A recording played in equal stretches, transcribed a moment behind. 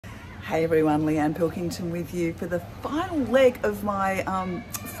Hey everyone, Leanne Pilkington with you for the final leg of my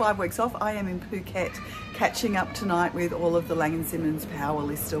 5 weeks off. I am in Phuket catching up tonight with all of the Laing+Simmons Power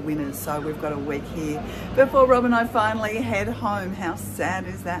Lister winners. So we've got a week here before Rob and I finally head home. How sad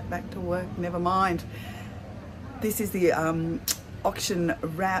is that? Back to work, never mind. This is the auction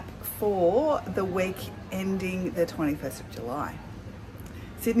wrap for the week ending the 21st of July.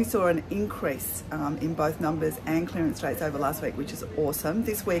 Sydney saw an increase in both numbers and clearance rates over last week, which is awesome.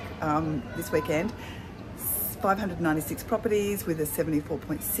 This weekend, 596 properties with a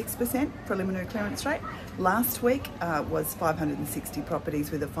 74.6% preliminary clearance rate. Last week was 560 properties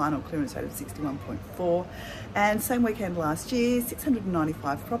with a final clearance rate of 61.4%. And same weekend last year,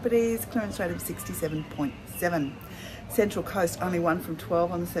 695 properties, clearance rate of 67.7%. Central Coast, only 1 from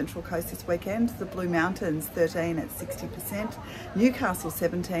 12 on the Central Coast this weekend. The Blue Mountains, 13 at 60%. Newcastle,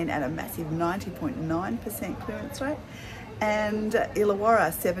 17 at a massive 90.9% clearance rate. And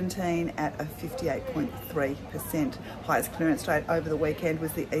Illawarra, 17 at a 58.3%. Highest clearance rate over the weekend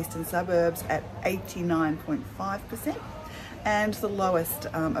was the eastern suburbs at 89.5%. And the lowest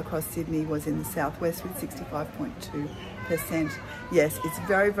across Sydney was in the southwest with 65.2%. Yes, it's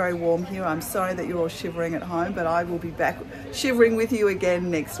very, very warm here. I'm sorry that you're all shivering at home, but I will be back shivering with you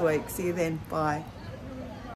again next week. See you then. Bye.